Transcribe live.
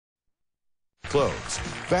clothes.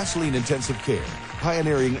 Vaseline Intensive Care,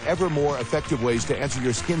 pioneering ever more effective ways to answer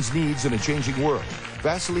your skin's needs in a changing world.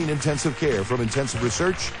 Vaseline Intensive Care. From intensive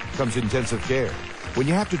research comes intensive care. When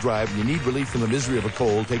you have to drive and you need relief from the misery of a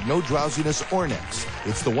cold, take no drowsiness Ornex.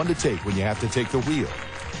 It's the one to take when you have to take the wheel.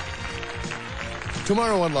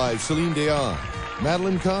 Tomorrow on Live, Celine Dion,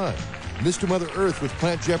 Madeline Kahn, Mr. Mother Earth with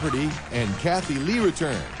Plant Jeopardy, and Kathie Lee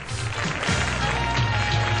returns.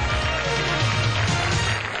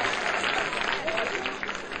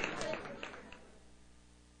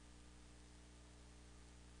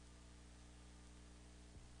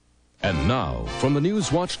 And now, from the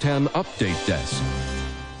NewsWatch 10 Update Desk.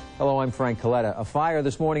 Hello, I'm Frank Coletta. A fire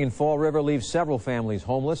this morning in Fall River leaves several families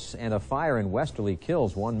homeless, and a fire in Westerly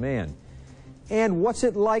kills one man. And what's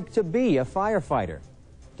it like to be a firefighter?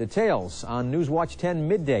 Details on NewsWatch 10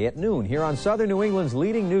 midday at noon here on Southern New England's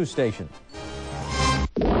leading news station.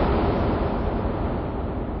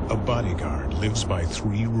 A bodyguard lives by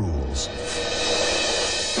 3 rules.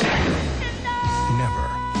 Never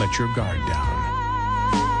let your guard down.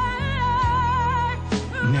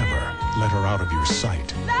 Never let her out of your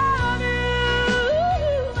sight.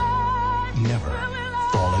 Never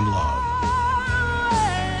fall in love.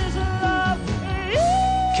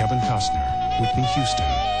 Kevin Costner, Whitney Houston,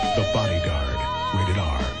 The Bodyguard, rated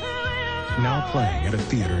R. Now playing at a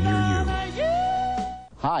theater near you.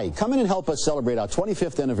 Hi, come in and help us celebrate our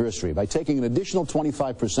 25th anniversary by taking an additional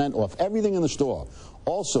 25% off everything in the store.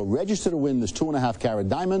 Also, register to win this 2.5-carat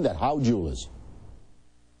diamond at Howe Jewelers.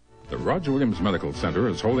 The Roger Williams Medical Center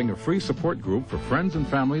is holding a free support group for friends and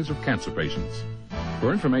families of cancer patients.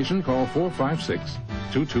 For information, call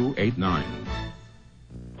 456-2289.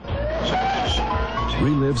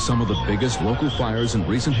 Relive some of the biggest local fires in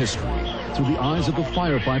recent history through the eyes of the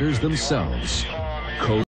firefighters themselves.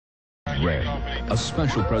 Code Red, a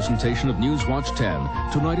special presentation of NewsWatch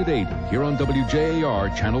 10, tonight at 8, here on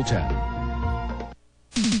WJAR Channel 10.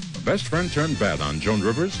 Best Friend Turned Bad on Joan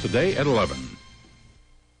Rivers, today at 11.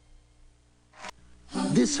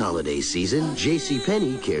 This holiday season,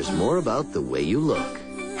 JCPenney cares more about the way you look.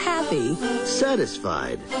 Happy.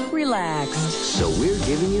 Satisfied. Relaxed. So we're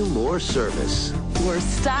giving you more service. We're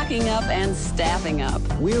stocking up and staffing up.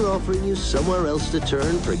 We're offering you somewhere else to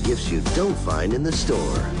turn for gifts you don't find in the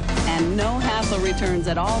store. And no hassle returns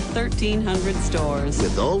at all 1,300 stores.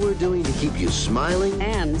 With all we're doing to keep you smiling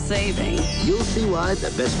and saving, you'll see why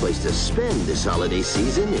the best place to spend this holiday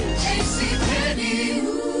season is JCPenney.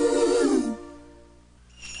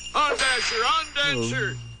 On Dasher, on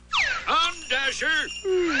Dasher, on Dasher,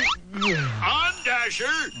 on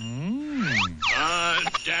Dasher, on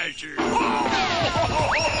Dasher.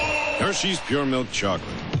 Hershey's Pure Milk Chocolate,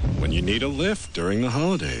 when you need a lift during the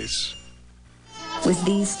holidays. With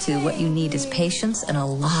these two, what you need is patience and a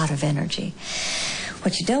lot of energy.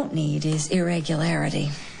 What you don't need is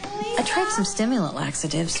irregularity. I tried some stimulant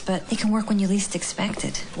laxatives, but they can work when you least expect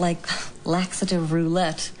it, like laxative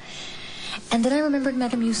roulette. And then I remembered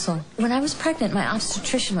Metamucil. When I was pregnant, my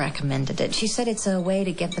obstetrician recommended it. She said it's a way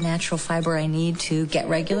to get the natural fiber I need to get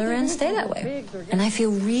regular and stay that way. And I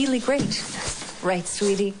feel really great. Right,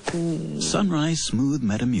 sweetie? Sunrise Smooth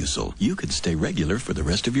Metamucil. You could stay regular for the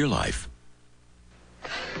rest of your life.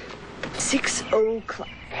 6 o'clock.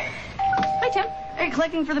 Hi, Tim. Are you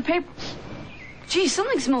collecting for the paper? Gee,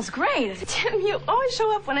 something smells great. Tim, you always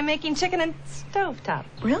show up when I'm making chicken and stovetop.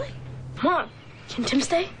 Really? Mom, can Tim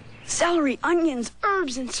stay? Celery, onions,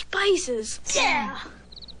 herbs, and spices. Yeah!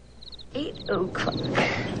 8 o'clock.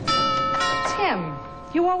 Tim,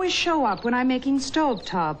 you always show up when I'm making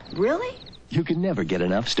stovetop. Really? You can never get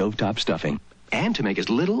enough stovetop stuffing. And to make as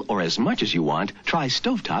little or as much as you want, try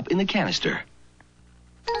stovetop in the canister.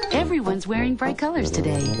 Everyone's wearing bright colors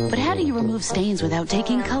today, but how do you remove stains without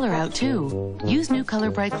taking color out too? Use new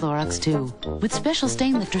Color Bright Clorox 2, with special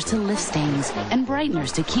stain lifters to lift stains and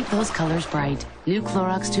brighteners to keep those colors bright. New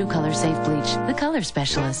Clorox 2 Color Safe Bleach, the color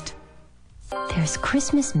specialist. There's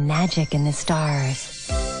Christmas magic in the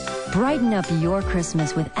stars. Brighten up your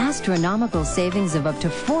Christmas with astronomical savings of up to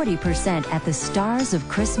 40% at the Stars of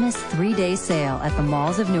Christmas 3-day sale at the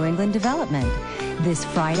Malls of New England Development. This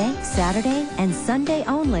Friday, Saturday, and Sunday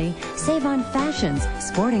only, save on fashions,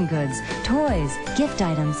 sporting goods, toys, gift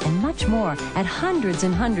items, and much more at hundreds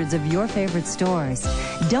and hundreds of your favorite stores.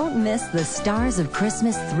 Don't miss the Stars of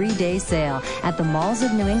Christmas 3-day sale at the Malls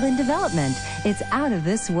of New England Development. It's out of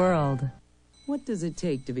this world. What does it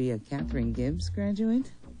take to be a Katharine Gibbs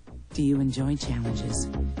graduate? Do you enjoy challenges?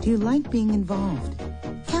 Do you like being involved?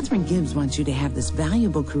 Katharine Gibbs wants you to have this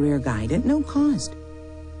valuable career guide at no cost.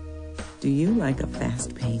 Do you like a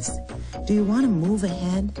fast pace? Do you want to move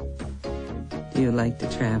ahead? Do you like to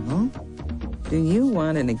travel? Do you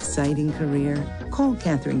want an exciting career? Call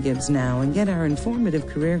Katharine Gibbs now and get our informative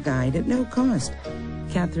career guide at no cost.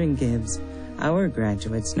 Katharine Gibbs. Our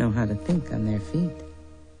graduates know how to think on their feet.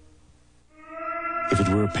 If it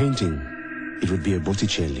were a painting, it would be a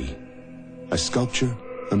Botticelli. A sculpture,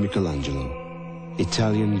 a Michelangelo.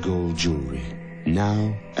 Italian gold jewelry,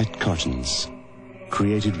 now at Karten's.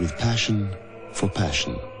 Created with passion for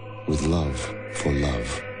passion, with love for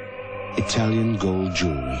love. Italian gold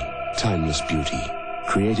jewelry, timeless beauty.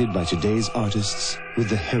 Created by today's artists with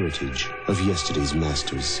the heritage of yesterday's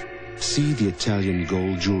masters. See the Italian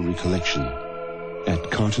gold jewelry collection at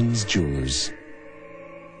Karten's Jewelers.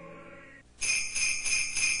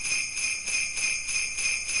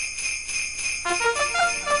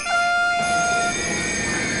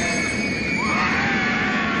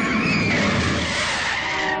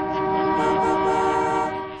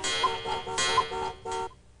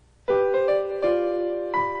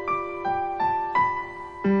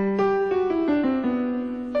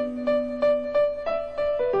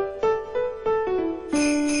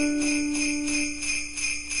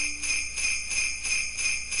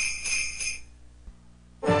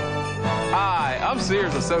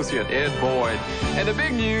 Sears associate Ed Boyd, and the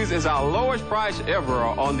big news is our lowest price ever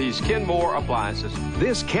on these Kenmore appliances.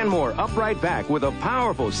 This Kenmore upright back with a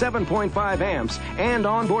powerful 7.5 amps and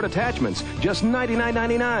onboard attachments, just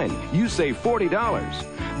 $99.99. You save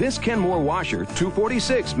 $40. This Kenmore washer,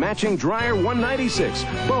 $246, matching dryer, $196.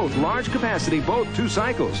 Both large capacity, both 2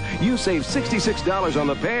 cycles. You save $66 on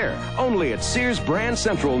the pair. Only at Sears Brand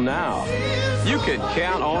Central now. You can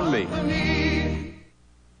count on me.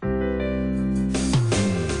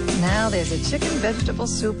 Now there's a chicken vegetable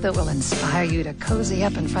soup that will inspire you to cozy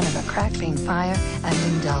up in front of a crackling fire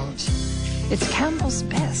and indulge. It's Campbell's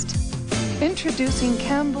best. Introducing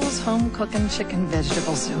Campbell's home cooking chicken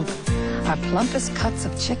vegetable soup. Our plumpest cuts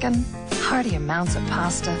of chicken, hearty amounts of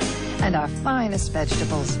pasta, and our finest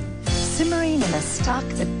vegetables. Simmering in a stock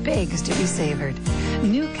that begs to be savored.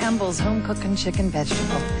 New Campbell's home cooking chicken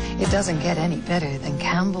vegetable. It doesn't get any better than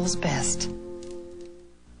Campbell's best.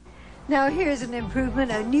 Now here's an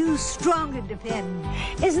improvement, a new, stronger Depend.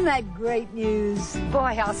 Isn't that great news?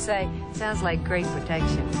 Boy, I'll say, sounds like great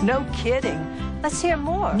protection. No kidding. Let's hear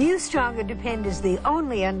more. New Stronger Depend is the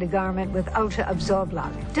only undergarment with Ultra Absorb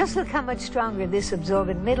Lock. Just look how much stronger this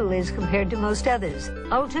absorbent middle is compared to most others.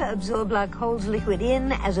 Ultra Absorb Lock holds liquid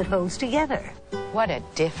in as it holds together. What a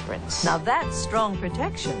difference. Now that's strong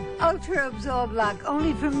protection. Ultra Absorb Lock,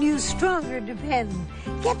 only from New Stronger Depend.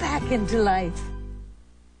 Get back into life.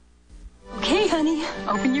 Okay, honey,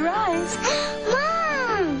 open your eyes.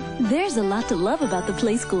 Mom! There's a lot to love about the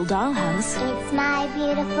Playskool Dollhouse. It's my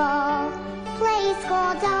beautiful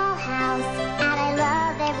Playskool Dollhouse, and I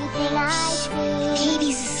love everything I see.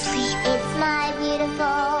 Baby's asleep. It's my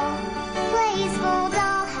beautiful Playskool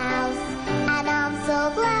Dollhouse, and I'm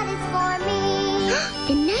so glad it's for me.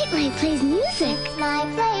 The nightlight plays music. It's my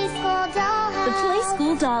Playskool Dollhouse. The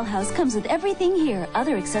Playskool Dollhouse comes with everything here.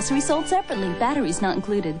 Other accessories sold separately. Batteries not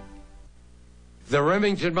included. The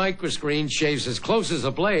Remington microscreen shaves as close as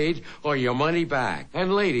a blade or your money back.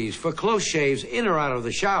 And ladies, for close shaves in or out of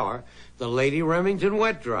the shower, the Lady Remington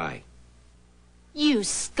Wet Dry. You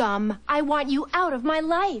scum! I want you out of my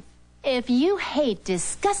life. If you hate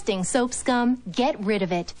disgusting soap scum, get rid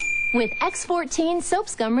of it with X14 Soap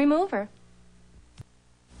Scum Remover.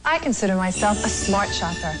 I consider myself a smart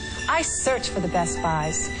shopper. I search for the best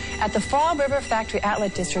buys. At the Fall River Factory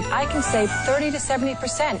Outlet District, I can save 30 to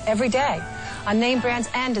 70% every day on name brands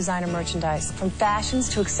and designer merchandise, from fashions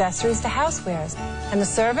to accessories to housewares. And the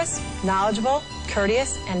service, knowledgeable,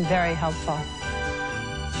 courteous, and very helpful.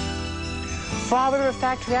 Fall River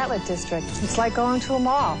Factory Outlet District. It's like going to a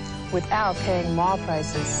mall without paying mall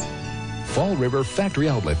prices. Fall River Factory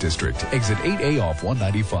Outlet District, exit 8A off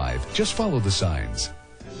 195. Just follow the signs.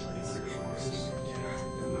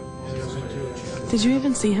 Did you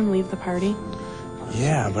even see him leave the party?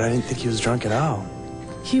 Yeah, but I didn't think he was drunk at all.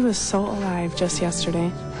 He was so alive just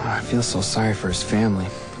yesterday. Oh, I feel so sorry for his family.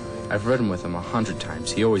 I've ridden with him 100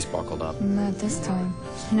 times. He always buckled up. Not this time.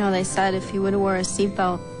 You know, they said if he would have wore a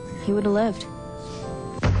seatbelt, he would have lived.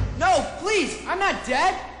 No, please! I'm not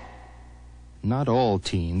dead! Not all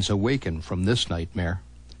teens awaken from this nightmare.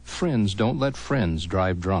 Friends don't let friends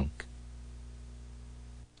drive drunk.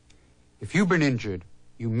 If you've been injured,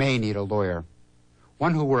 you may need a lawyer.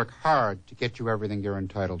 One who'll work hard to get you everything you're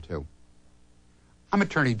entitled to. I'm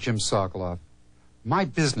attorney Jim Sokoloff. My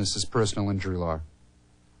business is personal injury law.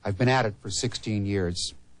 I've been at it for 16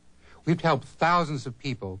 years. We've helped thousands of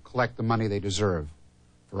people collect the money they deserve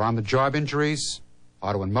for on-the-job injuries,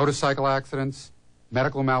 auto and motorcycle accidents,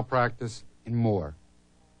 medical malpractice, and more.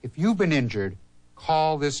 If you've been injured,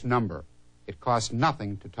 Call this number. It costs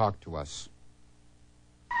nothing to talk to us.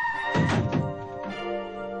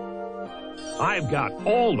 I've got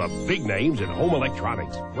all the big names in home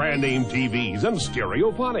electronics, brand name TVs, and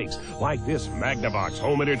stereophonics, like this Magnavox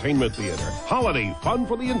home entertainment theater. Holiday fun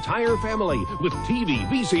for the entire family with TV,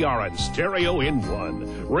 VCR, and stereo in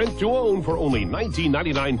one. Rent to own for only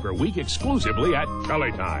 $19.99 per week exclusively at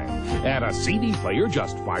Color Time. Add a CD player,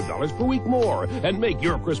 just $5 per week more, and make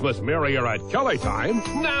your Christmas merrier at Color Time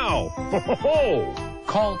now. Ho, ho, ho.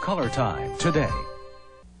 Call Color Time today.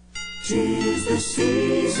 'Tis the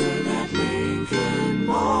season at Lincoln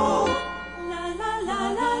Mall. La la la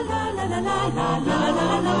la la la la la la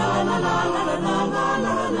la la.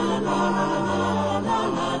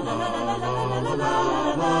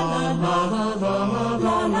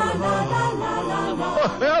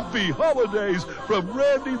 Happy holidays from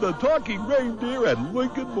Randy the Talking Reindeer at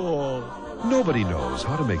Lincoln Mall. Nobody knows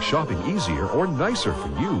how to make shopping easier or nicer for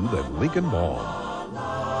you than Lincoln Mall.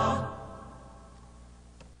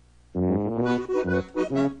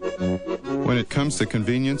 When it comes to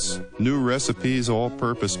convenience, new recipes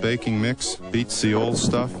all-purpose baking mix beats the old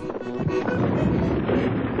stuff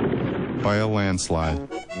by a landslide.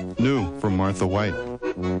 New from Martha White.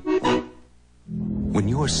 When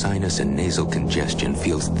your sinus and nasal congestion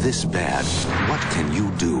feels this bad, what can you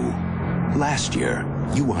do? Last year,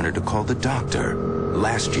 you wanted to call the doctor.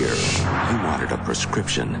 Last year, you wanted a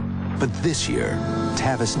prescription. But this year,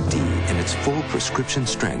 Tavis D in its full prescription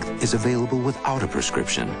strength is available without a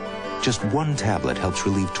prescription. Just one tablet helps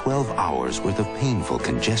relieve 12 hours worth of painful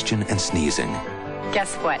congestion and sneezing.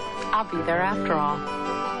 Guess what? I'll be there after all.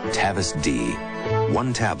 Tavis D.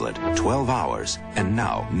 One tablet, 12 hours, and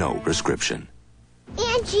now no prescription.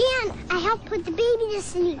 Aunt Jan, I helped put the baby to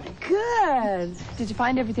sleep. Good. Did you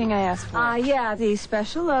find everything I asked for? Yeah, the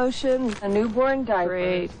special lotion, a newborn diaper.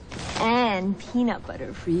 Great. And peanut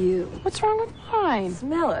butter for you. What's wrong with mine?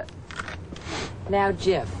 Smell it. Now,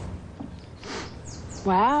 Jif.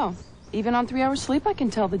 Wow. Even on 3 hours sleep, I can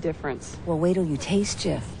tell the difference. Well, wait till you taste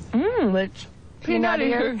Jif. It's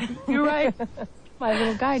peanut-ier. You're right. My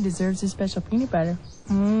little guy deserves his special peanut butter.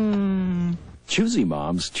 Choosy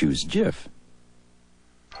moms choose Jif.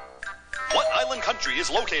 What island country is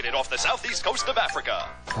located off the southeast coast of Africa?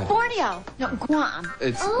 Borneo. No, Guam.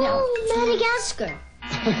 It's Madagascar.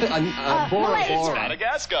 It's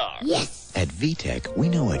Madagascar. Yes. At VTech, we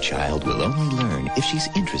know a child will only learn if she's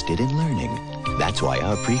interested in learning. That's why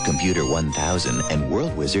our Pre-Computer 1000 and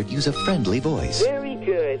World Wizard use a friendly voice. Very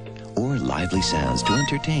good. Or lively sounds to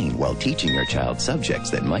entertain while teaching your child subjects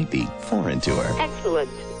that might be foreign to her. Excellent.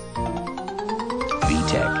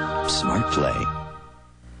 VTech. Smart play.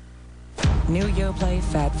 New Yoplait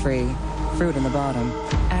fat-free. Fruit in the bottom.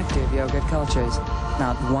 Active yogurt cultures.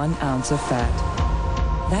 Not 1 ounce of fat.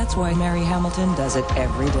 That's why Mary Hamilton does it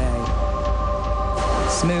every day.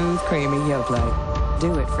 Smooth, creamy Yoplait.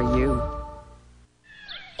 Do it for you.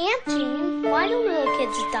 Aunt Jean, why do little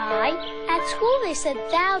kids die? At school they said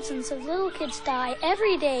thousands of little kids die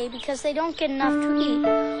every day because they don't get enough to eat.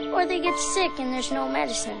 Or they get sick and there's no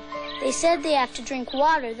medicine. They said they have to drink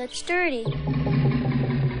water that's dirty.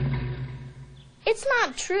 It's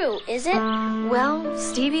not true, is it? Well,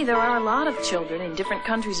 Stevie, there are a lot of children in different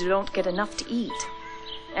countries who don't get enough to eat.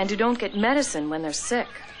 And who don't get medicine when they're sick.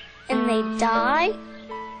 And they die?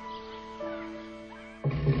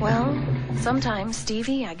 Well, sometimes,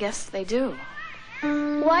 Stevie, I guess they do.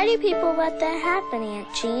 Why do people let that happen, Aunt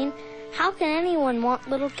Jean? How can anyone want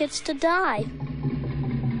little kids to die?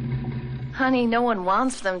 Honey, no one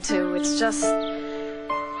wants them to. It's just...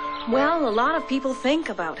 Well, a lot of people think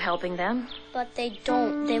about helping them. But they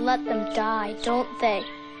don't. They let them die, don't they?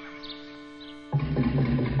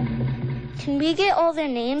 Can we get all their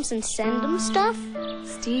names and send them stuff?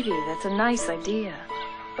 Stevie, that's a nice idea.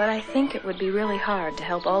 But I think it would be really hard to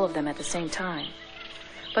help all of them at the same time.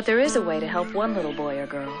 But there is a way to help one little boy or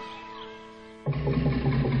girl.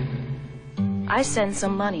 I send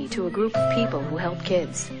some money to a group of people who help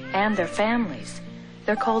kids and their families.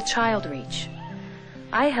 They're called Child Reach.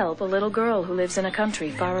 I help a little girl who lives in a country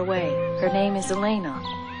far away. Her name is Elena.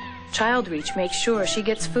 Child Reach makes sure she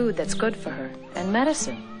gets food that's good for her, and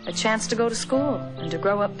medicine, a chance to go to school, and to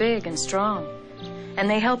grow up big and strong. And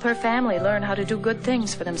they help her family learn how to do good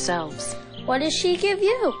things for themselves. What does she give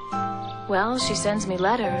you? Well, she sends me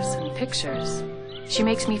letters and pictures. She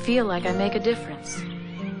makes me feel like I make a difference.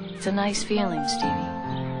 It's a nice feeling,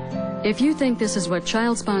 Stevie. If you think this is what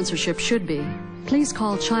child sponsorship should be, please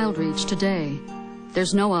call Child Reach today.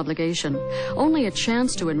 There's no obligation, only a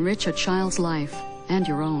chance to enrich a child's life and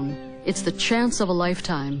your own. It's the chance of a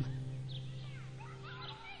lifetime.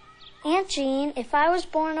 Aunt Jean, if I was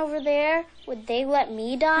born over there, Would they let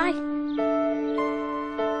me die?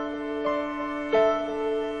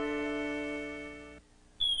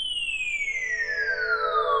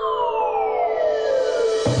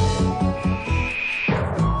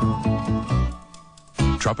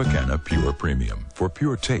 Tropicana Pure Premium. For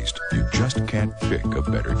pure taste, you just can't pick a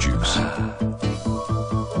better juice.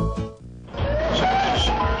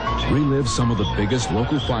 Relive some of the biggest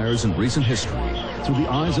local fires in recent history through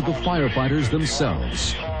the eyes of the firefighters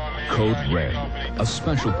themselves. Code Red, a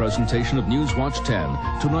special presentation of NewsWatch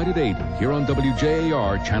 10, tonight at 8, here on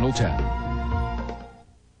WJAR Channel 10.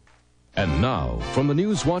 And now, from the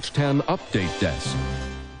NewsWatch 10 Update Desk.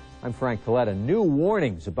 I'm Frank Coletta. New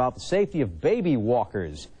warnings about the safety of baby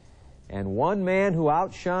walkers. And one man who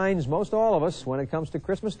outshines most all of us when it comes to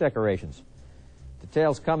Christmas decorations.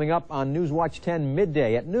 Details coming up on NewsWatch 10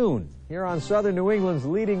 midday at noon, here on Southern New England's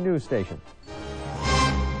leading news station.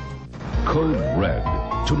 Code Red,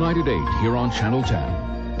 tonight at 8, here on Channel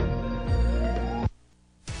 10.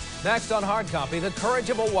 Next on Hard Copy, the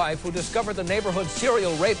courage of a wife who discovered the neighborhood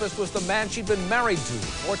serial rapist was the man she'd been married to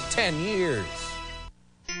for 10 years.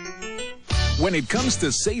 When it comes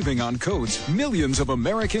to saving on coats, millions of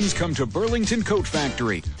Americans come to Burlington Coat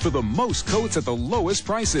Factory for the most coats at the lowest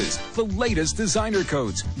prices, the latest designer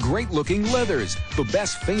coats, great-looking leathers, the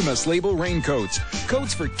best famous label raincoats,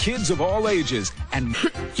 coats for kids of all ages, and...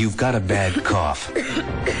 You've got a bad cough,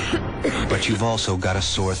 but you've also got a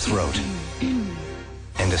sore throat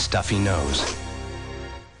and a stuffy nose.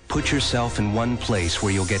 Put yourself in one place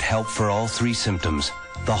where you'll get help for all three symptoms,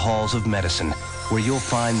 the halls of medicine, where you'll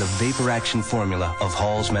find the vapor action formula of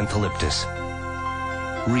Hall's Mentholyptus.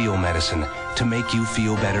 Real medicine to make you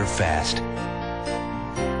feel better fast.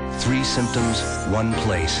 Three symptoms, one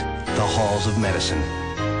place, the Halls of Medicine.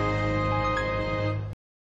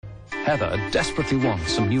 Heather desperately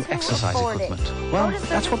wants some new exercise equipment. Well,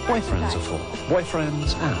 that's what boyfriends are for.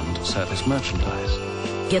 Boyfriends and service merchandise.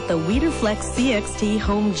 Get the WeederFlex CXT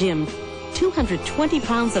Home Gym. 220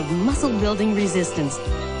 pounds of muscle-building resistance.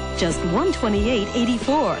 Just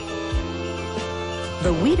 $128.84. The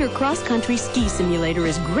Weider Cross Country Ski Simulator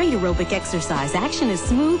is great aerobic exercise. Action is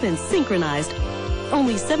smooth and synchronized.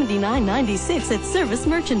 Only $79.96 at Service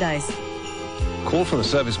Merchandise. Call for the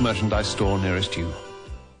Service Merchandise store nearest you.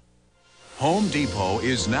 Home Depot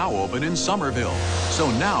is now open in Somerville, so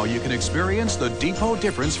now you can experience the Depot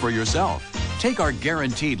difference for yourself. Take our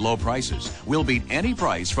guaranteed low prices. We'll beat any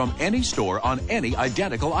price from any store on any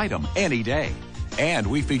identical item any day. And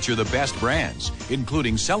we feature the best brands,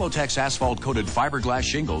 including Cellotex asphalt-coated fiberglass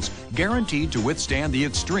shingles, guaranteed to withstand the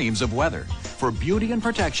extremes of weather. For beauty and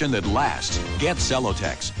protection that lasts, get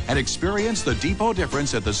Cellotex and experience the Depot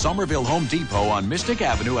difference at the Somerville Home Depot on Mystic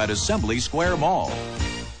Avenue at Assembly Square Mall.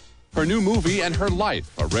 Her new movie and her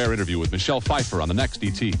life, a rare interview with Michelle Pfeiffer on the next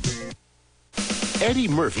ET. Eddie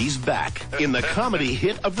Murphy's back in the comedy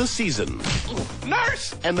hit of the season.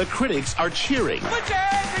 Nurse! And the critics are cheering. Put your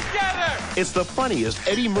hands together! It's the funniest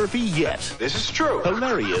Eddie Murphy yet. This is true.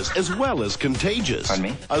 Hilarious as well as contagious.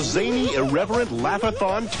 Pardon me? A zany, irreverent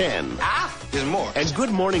laugh-a-thon 10. There's more. And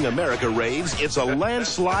Good Morning America raves it's a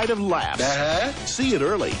landslide of laughs. See it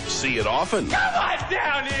early. See it often. Come on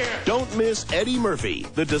down here! Don't miss Eddie Murphy,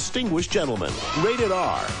 the Distinguished Gentleman. Rated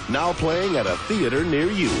R. Now playing at a theater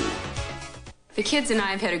near you. The kids and I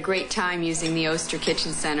have had a great time using the Oster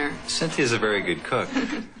Kitchen Center. Cynthia's a very good cook.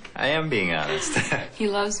 I am being honest. He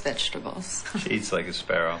loves vegetables. She eats like a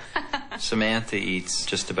sparrow. Samantha eats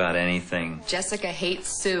just about anything. Jessica hates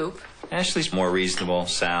soup. Ashley's more reasonable,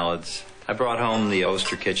 salads. I brought home the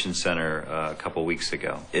Oster Kitchen Center a couple weeks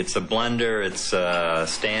ago. It's a blender, it's a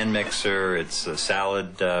stand mixer, it's a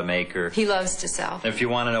salad maker. He loves to sell. If you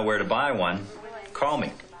want to know where to buy one, call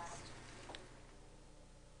me.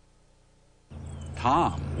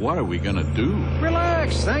 Tom, what are we gonna do?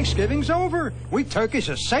 Relax, Thanksgiving's over. We turkeys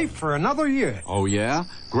are safe for another year. Oh, yeah?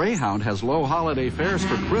 Greyhound has low holiday fares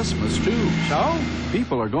for Christmas, too. So?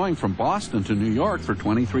 People are going from Boston to New York for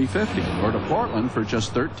 $23.50 or to Portland for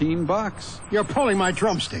just $13. You're pulling my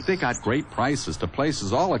drumstick. They got great prices to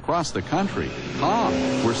places all across the country. Tom,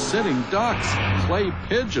 we're sitting ducks, clay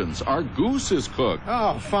pigeons, our goose is cooked.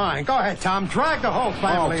 Oh, fine. Go ahead, Tom. Drag the whole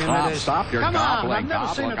family into Tom, this. Stop your Come gobbling. on, I've never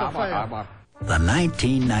seen it before. The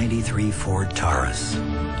 1993 Ford Taurus.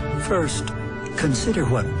 First, consider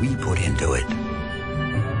what we put into it.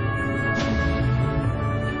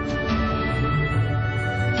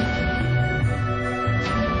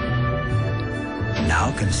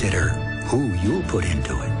 Now consider who you'll put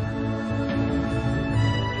into it.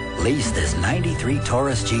 Lease this 93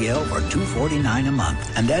 Taurus GL for $249 a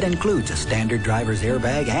month, and that includes a standard driver's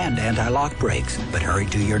airbag and anti-lock brakes. But hurry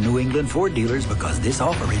to your New England Ford dealers because this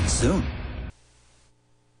offer ends soon.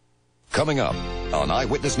 coming up on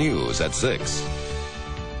Eyewitness News at 6.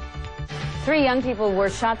 3 young people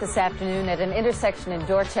were shot this afternoon at an intersection in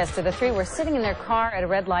Dorchester. The 3 were sitting in their car at a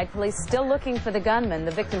red light. Police still looking for the gunman.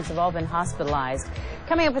 The victims have all been hospitalized.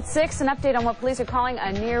 Coming up at 6, an update on what police are calling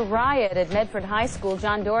a near riot at Medford High School.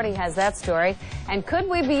 John Doherty has that story. And could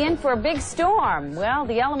we be in for a big storm? Well,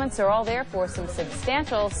 the elements are all there for some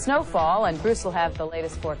substantial snowfall, and Bruce will have the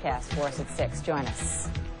latest forecast for us at 6. Join us.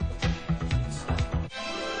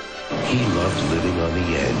 He loved living on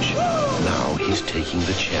the edge. Now he's taking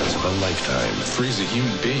the chance of a lifetime. Freeze a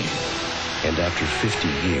human being. And after 50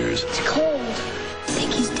 years... It's cold.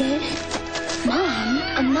 Think he's dead? Mom,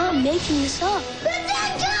 I'm not making this up.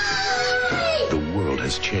 The world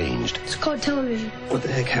has changed. It's called television. What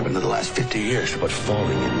the heck happened in the last 50 years? But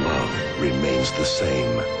falling in love remains the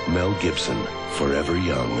same. Mel Gibson, Forever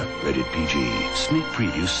Young, rated PG. Sneak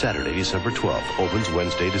preview Saturday, December 12th. Opens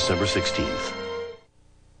Wednesday, December 16th.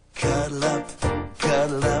 Cuddle up,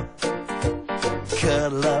 cuddle up,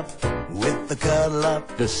 cuddle up with the cuddle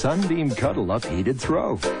up. The Sunbeam Cuddle Up heated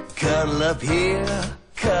throw. Cuddle up here,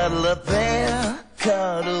 cuddle up there,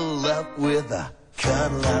 cuddle up with a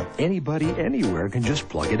cuddle up. Anybody, anywhere can just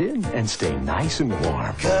plug it in and stay nice and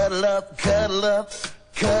warm. Cuddle up, cuddle up,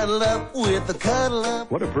 cuddle up with the cuddle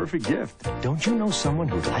up. What a perfect gift. Don't you know someone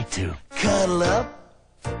who'd like to? Cuddle up.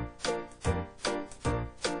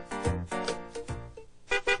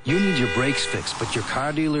 You need your brakes fixed, but your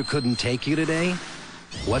car dealer couldn't take you today?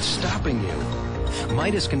 What's stopping you?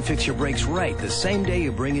 Midas can fix your brakes right the same day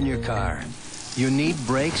you bring in your car. You need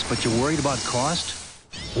brakes, but you're worried about cost?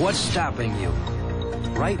 What's stopping you?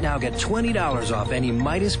 Right now, get $20 off any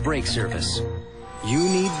Midas brake service. You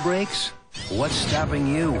need brakes? What's stopping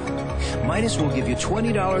you? Midas will give you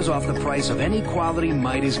 $20 off the price of any quality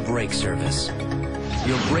Midas brake service.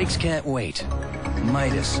 Your brakes can't wait.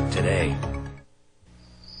 Midas today.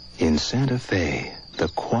 In Santa Fe, the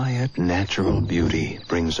quiet, natural beauty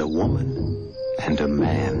brings a woman and a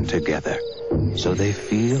man together, so they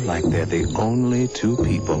feel like they're the only 2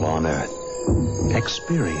 people on Earth.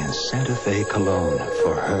 Experience Santa Fe cologne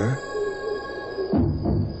for her,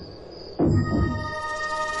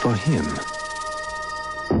 for him,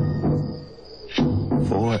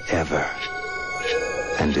 forever.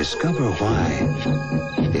 And discover why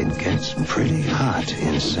it gets pretty hot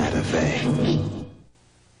in Santa Fe.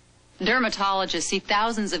 Dermatologists see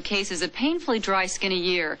thousands of cases of painfully dry skin a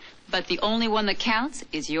year, but the only one that counts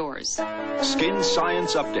is yours. Skin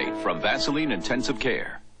Science Update from Vaseline Intensive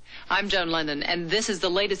Care. I'm Joan London, and this is the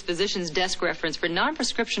latest physician's desk reference for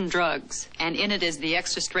non-prescription drugs. And in it is the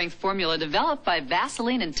extra-strength formula developed by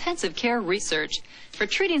Vaseline Intensive Care Research for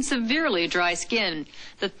treating severely dry skin.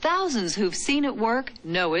 The thousands who've seen it work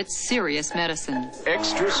know it's serious medicine.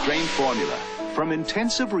 Extra strength formula. From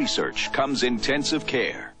intensive research comes intensive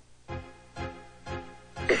care.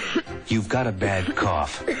 You've got a bad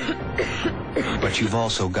cough, but you've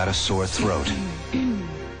also got a sore throat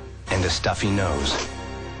and a stuffy nose.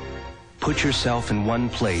 Put yourself in one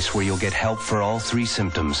place where you'll get help for all 3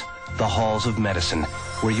 symptoms. The Halls of Medicine,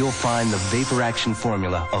 where you'll find the vapor action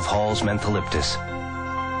formula of Hall's Mentholyptus.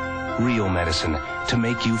 Real medicine to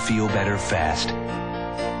make you feel better fast.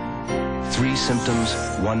 3 symptoms,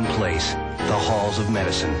 1 place. The Halls of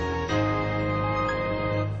Medicine.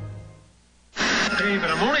 Hey,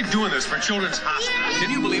 but I'm only doing this for Children's Hospital.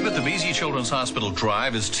 Can you believe it? The BZ Children's Hospital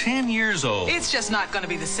Drive is 10 years old. It's just not going to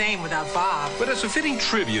be the same without Bob. But it's a fitting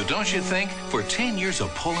tribute, don't you think? For 10 years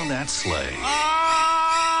of pulling that sleigh.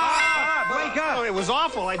 Wake up! Oh, it was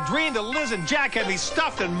awful. I dreamed that Liz and Jack had me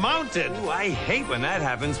stuffed and mounted. Ooh, I hate when that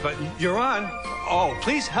happens, but you're on. Oh,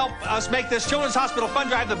 please help us make this Children's Hospital Fun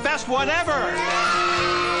Drive the best one ever.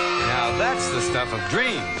 Now that's the stuff of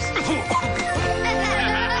dreams.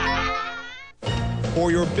 For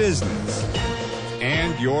your business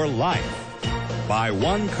and your life. Buy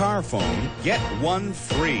 1 car phone, get 1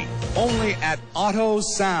 free. Only at Auto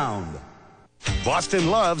Sound.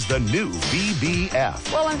 Boston loves the new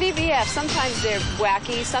VBF. Well, on VBF, sometimes they're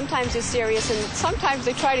wacky, sometimes they're serious, and sometimes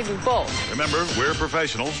they try to do both. Remember, we're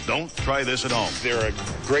professionals. Don't try this at home. They're a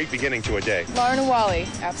great beginning to a day. Lauren and Wally,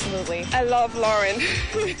 absolutely. I love Lauren.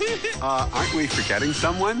 Aren't we forgetting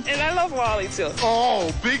someone? And I love Wally, too.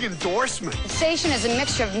 Oh, big endorsement. The station is a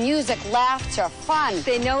mixture of music, laughter, fun.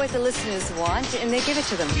 They know what the listeners want, and they give it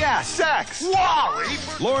to them. Yeah, sex. Wally!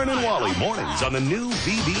 Lauren and Wally, mornings on the new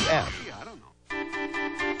VBF.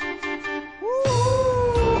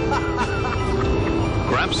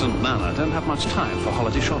 Gramps and Nana don't have much time for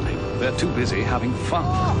holiday shopping. They're too busy having fun.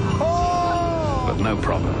 But no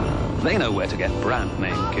problem. They know where to get brand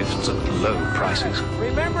name gifts at low prices.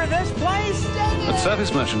 Remember this place? At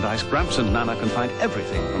Service Merchandise, Gramps and Nana can find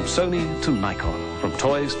everything from Sony to Nikon, from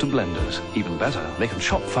toys to blenders. Even better, they can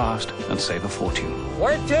shop fast and save a fortune.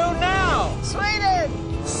 Where to now? Sweden!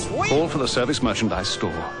 Sweet! Call for the Service Merchandise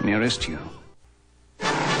store nearest you.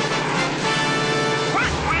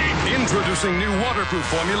 Introducing new waterproof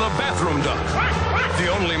formula Bathroom Duck. The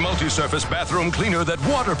only multi-surface bathroom cleaner that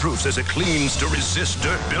waterproofs as it cleans to resist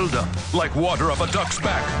dirt buildup. Like water off a duck's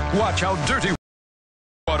back. Watch how dirty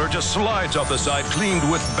water just slides off the side, cleaned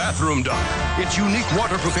with Bathroom Duck. Its unique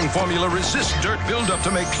waterproofing formula resists dirt buildup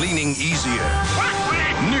to make cleaning easier.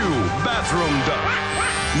 New Bathroom Duck.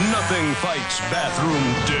 Nothing fights bathroom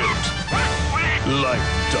dirt like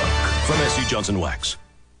Duck. From S.C. Johnson Wax.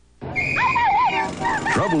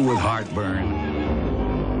 Trouble with heartburn?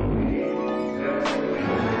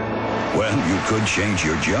 Well, you could change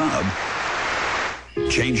your job,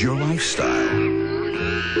 change your lifestyle,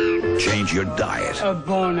 change your diet.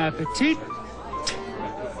 Bon appetit.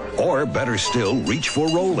 Or better still, reach for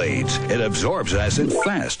Rolaids. It absorbs acid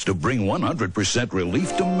fast to bring 100%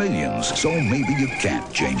 relief to millions. So maybe you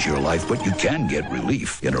can't change your life, but you can get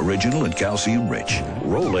relief in original and calcium-rich.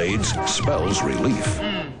 Rolaids spells relief.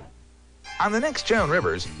 On the next Joan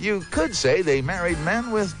Rivers, you could say they married men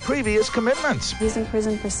with previous commitments. He's in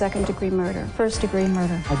prison for second-degree murder, first-degree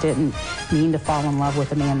murder. I didn't mean to fall in love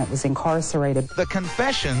with a man that was incarcerated. The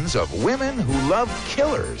confessions of women who love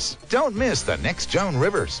killers. Don't miss the next Joan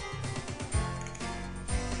Rivers.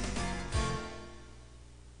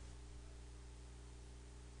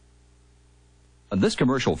 This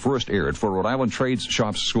commercial first aired for Rhode Island Trades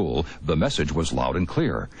Shops School. The message was loud and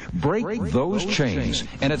clear. Break those chains.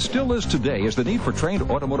 And it still is today as the need for trained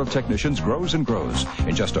automotive technicians grows and grows.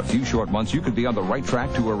 In just a few short months, you could be on the right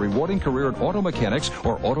track to a rewarding career in auto mechanics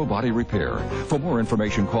or auto body repair. For more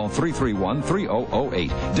information, call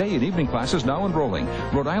 331-3008. Day and evening classes now enrolling.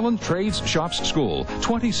 Rhode Island Trades Shops School.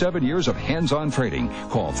 27 years of hands-on training.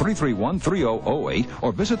 Call 331-3008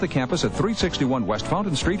 or visit the campus at 361 West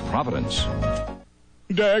Fountain Street, Providence.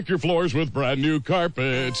 Deck your floors with brand new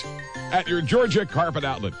carpets at your Georgia Carpet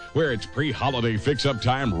Outlet, where it's pre-holiday fix-up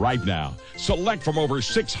time right now. Select from over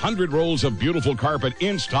 600 rolls of beautiful carpet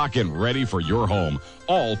in stock and ready for your home.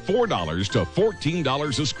 All $4 to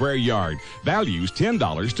 $14 a square yard. Values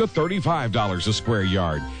 $10 to $35 a square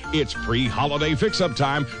yard. It's pre-holiday fix-up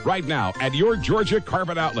time right now at your Georgia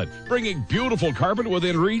Carpet Outlet, bringing beautiful carpet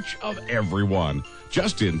within reach of everyone.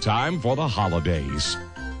 Just in time for the holidays.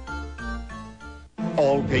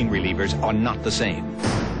 All pain relievers are not the same.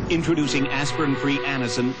 Introducing aspirin-free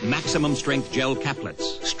Allyson maximum strength gel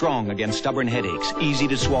caplets. Strong against stubborn headaches, easy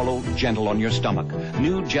to swallow, gentle on your stomach.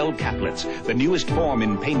 New gel caplets, the newest form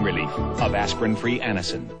in pain relief of aspirin-free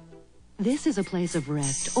Allyson. This is a place of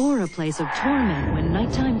rest or a place of torment when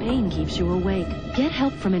nighttime pain keeps you awake. Get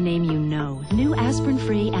help from a name you know. New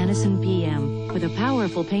aspirin-free Allyson PM with a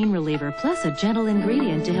powerful pain reliever plus a gentle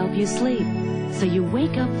ingredient to help you sleep. So you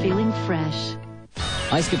wake up feeling fresh.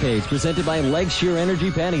 Icecapades, presented by Leg Sheer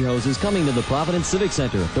Energy Pantyhose, is coming to the Providence Civic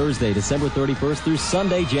Center Thursday, December 31st through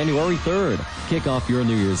Sunday, January 3rd. Kick off your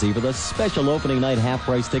New Year's Eve with a special opening night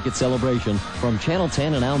half-price ticket celebration from Channel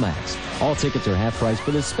 10 and Almax. All tickets are half-price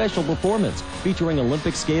for this special performance featuring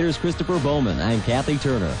Olympic skaters Christopher Bowman and Kathy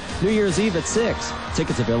Turner. New Year's Eve at 6.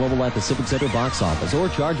 Tickets available at the Civic Center box office or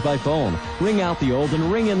charged by phone. Ring out the old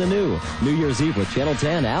and ring in the new. New Year's Eve with Channel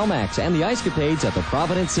 10, Almax, and the Icecapades at the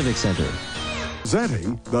Providence Civic Center.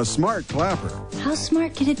 Presenting the Smart Clapper. How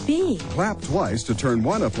smart can it be? Clap twice to turn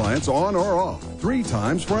one appliance on or off, 3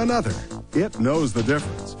 times for another. It knows the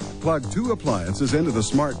difference. Plug 2 appliances into the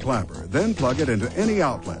Smart Clapper, then plug it into any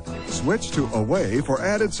outlet. Switch to away for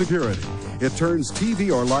added security. It turns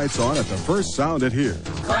TV or lights on at the first sound it hears.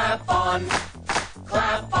 Clap on,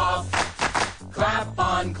 clap off, clap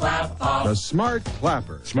on, clap off. The Smart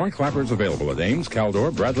Clapper. Smart Clapper is available at Ames,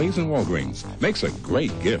 Caldor, Bradley's, and Walgreens. Makes a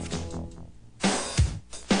great gift.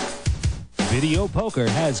 Video poker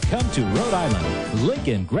has come to Rhode Island.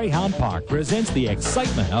 Lincoln Greyhound Park presents the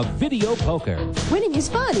excitement of video poker. Winning is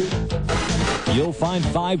fun. You'll find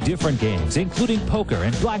 5 different games, including poker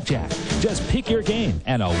and blackjack. Just pick your game,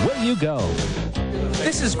 and away you go.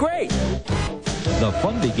 This is great. The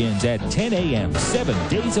fun begins at 10 a.m. 7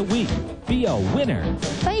 days a week. Be a winner.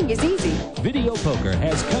 Playing is easy. Video poker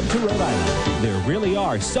has come to Rhode Island. There really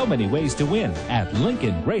are so many ways to win at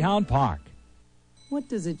Lincoln Greyhound Park. What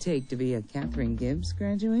does it take to be a Katharine Gibbs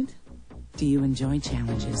graduate? Do you enjoy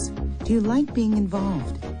challenges? Do you like being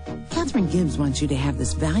involved? Katharine Gibbs wants you to have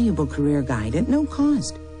this valuable career guide at no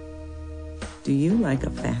cost. Do you like a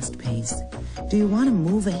fast pace? Do you want to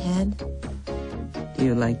move ahead? Do Do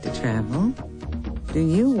you like to travel? Do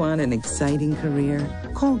you want an exciting career?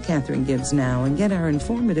 Call Katharine Gibbs now and get our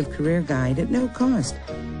informative career guide at no cost.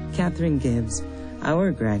 Katharine Gibbs. Our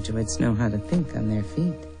graduates know how to think on their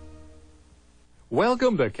feet.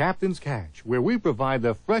 Welcome to Captain's Catch, where we provide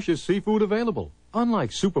the freshest seafood available. Unlike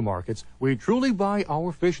supermarkets, we truly buy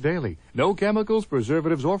our fish daily. No chemicals,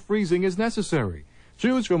 preservatives, or freezing is necessary.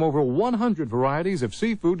 Choose from over 100 varieties of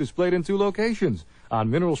seafood displayed in 2 locations, on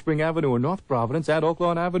Mineral Spring Avenue in North Providence and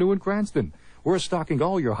Oaklawn Avenue in Cranston. We're stocking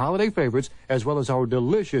all your holiday favorites, as well as our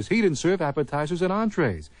delicious heat-and-serve appetizers and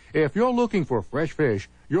entrees. If you're looking for fresh fish,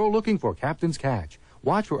 you're looking for Captain's Catch.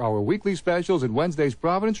 Watch for our weekly specials in Wednesday's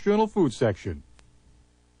Providence Journal food section.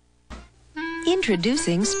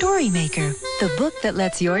 Introducing Story Maker, the book that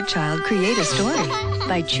lets your child create a story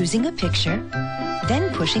by choosing a picture,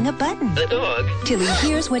 then pushing a button. The dog. Till he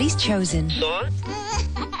hears what he's chosen. Saw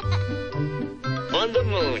on the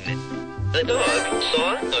moon. The dog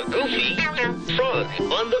saw a goofy frog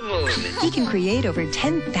on the moon. He can create over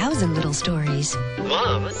 10,000 little stories.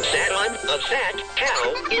 Mom sat on a fat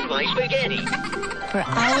cow in my spaghetti. For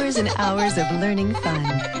hours and hours of learning fun.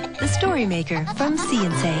 The Story Maker from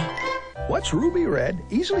C&C. What's ruby red,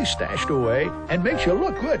 easily stashed away, and makes you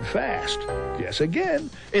look good fast? Yes, again,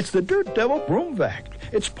 it's the Dirt Devil Broom Vac.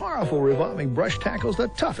 Its powerful revolving brush tackles the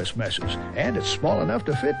toughest messes, and it's small enough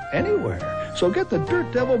to fit anywhere. So get the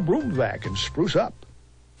Dirt Devil Broom Vac and spruce up.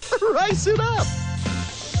 Rice it up!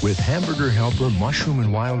 With Hamburger Helper mushroom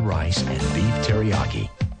and wild rice and beef teriyaki.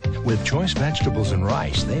 With choice vegetables and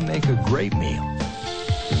rice, they make a great meal.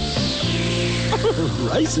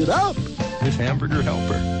 Rice it up! With Hamburger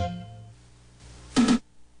Helper.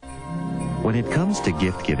 When it comes to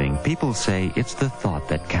gift giving, people say it's the thought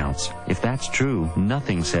that counts. If that's true,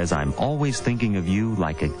 nothing says I'm always thinking of you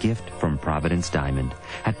like a gift from Providence Diamond.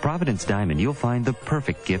 At Providence Diamond, you'll find the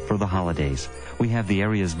perfect gift for the holidays. We have the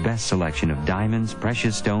area's best selection of diamonds,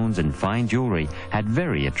 precious stones, and fine jewelry at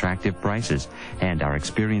very attractive prices. And our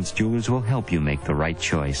experienced jewelers will help you make the right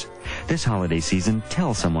choice. This holiday season,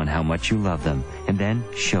 tell someone how much you love them, and then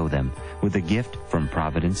show them with a gift from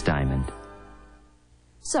Providence Diamond.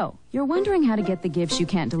 So, you're wondering how to get the gifts you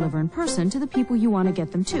can't deliver in person to the people you want to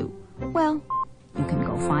get them to. Well, you can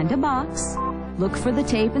go find a box, look for the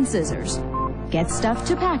tape and scissors, get stuff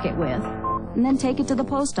to pack it with, and then take it to the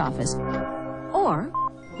post office. Or,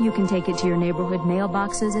 you can take it to your neighborhood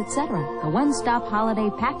mailboxes, etc. The one-stop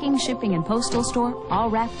holiday packing, shipping, and postal store,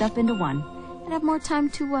 all wrapped up into one, and have more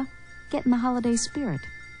time to, get in the holiday spirit.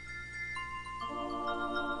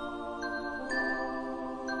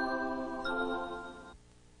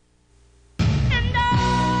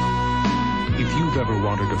 If you've ever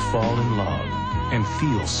wanted to fall in love and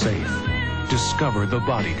feel safe, discover The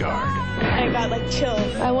Bodyguard. I got like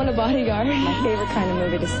chills. I want a bodyguard. My favorite kind of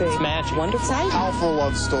movie to see. Smash, wonderful. Powerful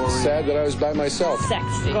love story. Sad that I was by myself.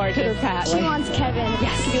 Sexy. Gorgeous. Pat. She wants Kevin.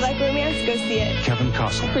 Yes. If you like romance, go see it. Kevin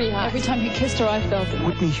Costner. Pretty hot. Every time he kissed her, I felt it.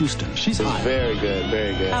 Whitney Houston. She's hot. Very good,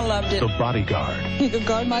 very good. I loved it. The Bodyguard. You could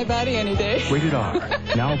guard my body any day. Rated R.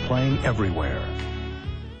 Now playing everywhere.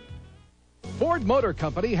 Ford Motor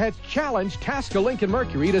Company has challenged Tasca Lincoln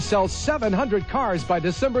Mercury to sell 700 cars by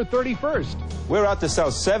December 31st. We're out to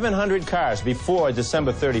sell 700 cars before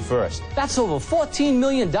December 31st. That's over $14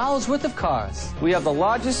 million worth of cars. We have the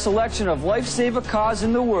largest selection of lifesaver cars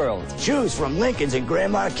in the world. Choose from Lincolns and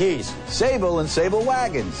Grand Marquis, Sable and Sable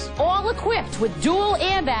wagons. All equipped with dual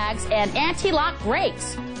airbags and anti-lock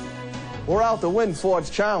brakes. We're out to win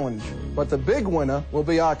Ford's challenge, but the big winner will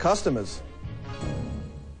be our customers.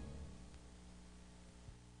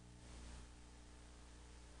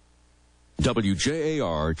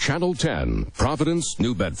 WJAR Channel 10, Providence,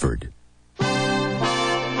 New Bedford.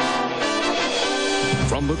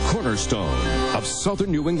 From the cornerstone of Southern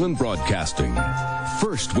New England broadcasting,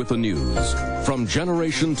 first with the news, from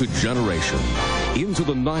generation to generation, into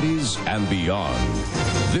the 90s and beyond.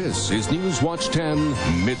 This is NewsWatch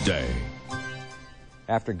 10 Midday.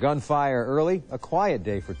 After gunfire early, a quiet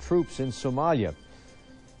day for troops in Somalia.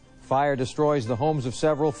 Fire destroys the homes of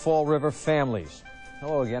several Fall River families.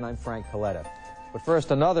 Hello again, I'm Frank Coletta. But first,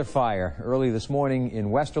 another fire early this morning in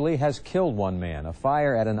Westerly has killed one man. A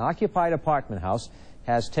fire at an occupied apartment house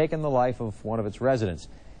has taken the life of one of its residents.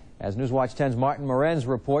 As Newswatch 10's Martin Morenz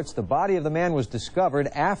reports, the body of the man was discovered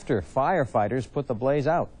after firefighters put the blaze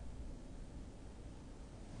out.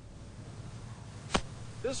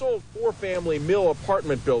 This old four-family mill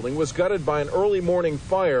apartment building was gutted by an early morning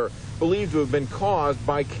fire believed to have been caused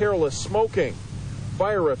by careless smoking.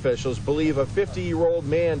 Fire officials believe a 50-year-old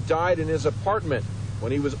man died in his apartment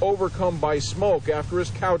when he was overcome by smoke after his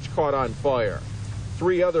couch caught on fire.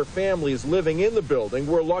 3 other families living in the building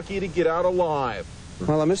were lucky to get out alive.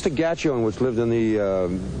 Well, Mr. Gatchion, which lived in the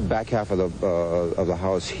back half of the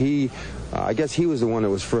house, I guess he was the one that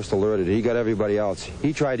was first alerted. He got everybody else.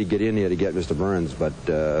 He tried to get in there to get Mr. Burns, but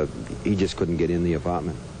he just couldn't get in the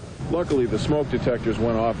apartment. Luckily, the smoke detectors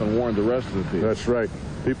went off and warned the rest of the people. That's right.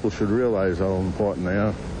 People should realize how important they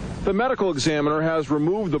are. The medical examiner has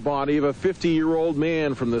removed the body of a 50-year-old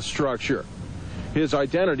man from the structure. His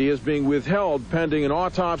identity is being withheld pending an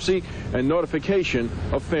autopsy and notification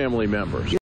of family members.